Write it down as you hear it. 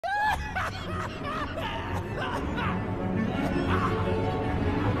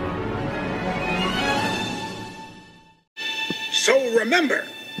So remember,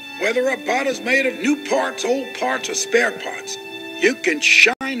 whether a bot is made of new parts, old parts, or spare parts, you can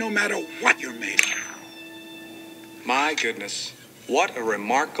shine no matter what you're made of. My goodness, what a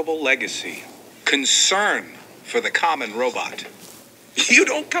remarkable legacy. Concern for the common robot. You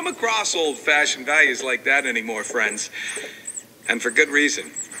don't come across old-fashioned values like that anymore, friends. And for good reason.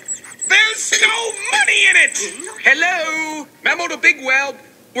 There's no money in it! Hello! Memo to Bigweld,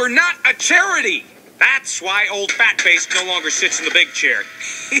 we're not a charity! That's why old Fatface no longer sits in the big chair.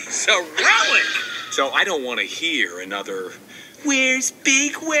 He's a relic! So I don't want to hear another, "Where's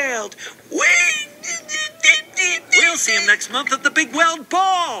Bigweld? We'll see him next month at the Bigweld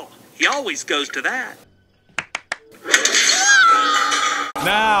Ball. He always goes to that.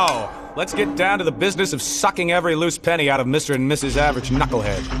 Now, let's get down to the business of sucking every loose penny out of Mr. and Mrs. Average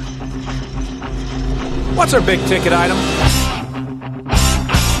Knucklehead. What's our big ticket item?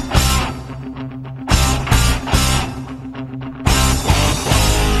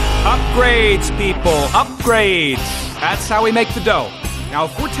 Upgrades, people, upgrades. That's how we make the dough. Now,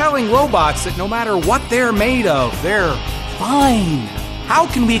 if we're telling robots that no matter what they're made of, they're fine, how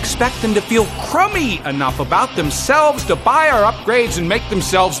can we expect them to feel crummy enough about themselves to buy our upgrades and make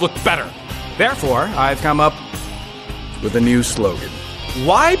themselves look better? Therefore, I've come up with a new slogan.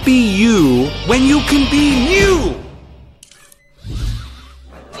 Why be you when you can be new?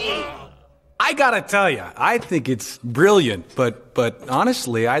 I gotta tell you, I think it's brilliant, but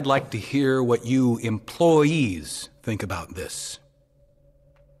honestly, I'd like to hear what you employees think about this.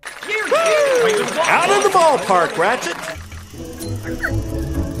 Out of the ballpark, Ratchet!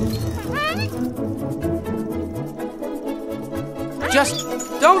 Just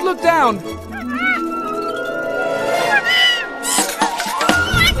don't look down.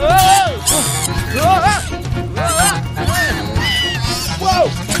 Whoa!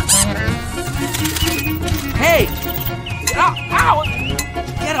 Hey! Ow!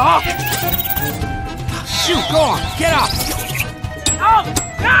 Get off! Shoot, go on! Get off! Oh!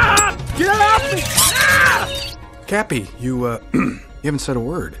 Ah! Get off me! Ah! Cappy, you haven't said a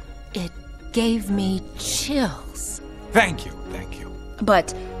word. It gave me chills. Thank you.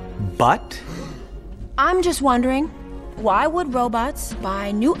 But But? I'm just wondering, why would robots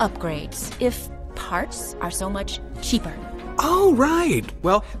buy new upgrades if parts are so much cheaper? Oh, right.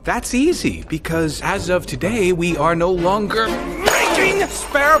 Well, that's easy, because as of today, we are no longer making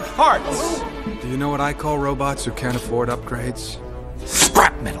spare parts. Do you know what I call robots who can't afford upgrades?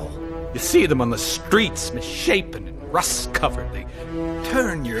 Scrap metal. You see them on the streets, misshapen and rust-covered. They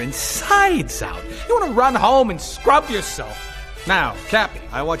turn your insides out. You want to run home and scrub yourself. Now, Cappy,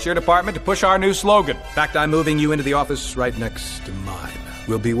 I want your department to push our new slogan. In fact, I'm moving you into the office right next to mine.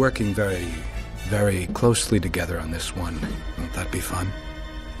 We'll be working very, very closely together on this one. Won't that be fun?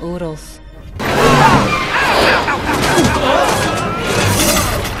 Oodles.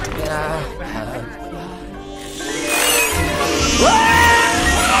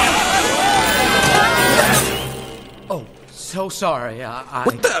 Oh, so sorry.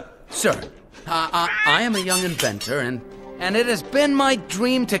 What the? Sir, I am a young inventor, and it has been my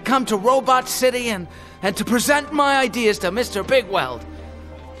dream to come to Robot City and to present my ideas to Mr. Bigweld,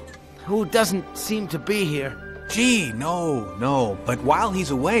 who doesn't seem to be here. Gee, no. But while he's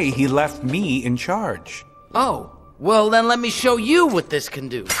away, he left me in charge. Oh, well then let me show you what this can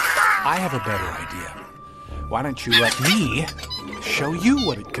do. I have a better idea. Why don't you let me show you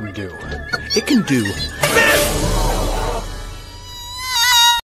what it can do? It can do this!